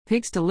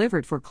pigs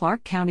delivered for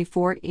Clarke County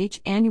 4-H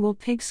annual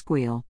Pig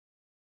Squeal.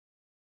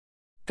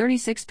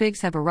 36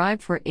 pigs have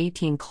arrived for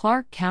 18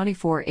 Clarke County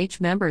 4-H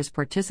members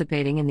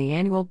participating in the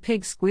annual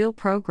Pig Squeal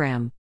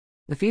program.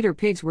 The feeder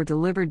pigs were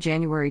delivered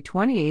January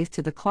 28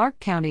 to the Clarke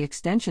County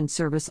Extension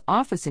Service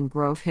office in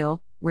Grove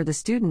Hill, where the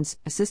students,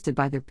 assisted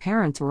by their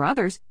parents or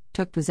others,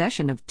 took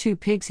possession of 2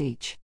 pigs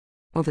each.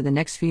 Over the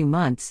next few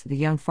months, the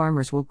young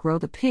farmers will grow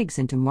the pigs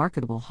into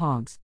marketable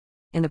hogs.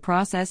 In the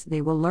process,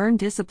 they will learn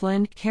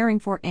discipline, caring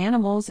for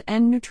animals,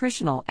 and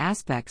nutritional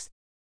aspects.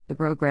 The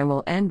program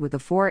will end with a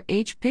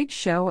 4-H pig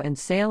show and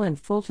sale in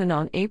Fulton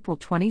on April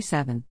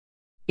 27.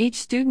 Each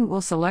student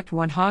will select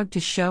 1 hog to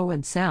show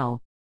and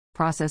sell.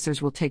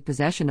 Processors will take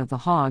possession of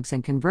the hogs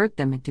and convert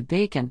them into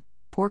bacon,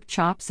 pork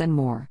chops, and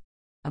more.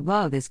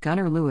 Above is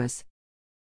Gunnar Lewis.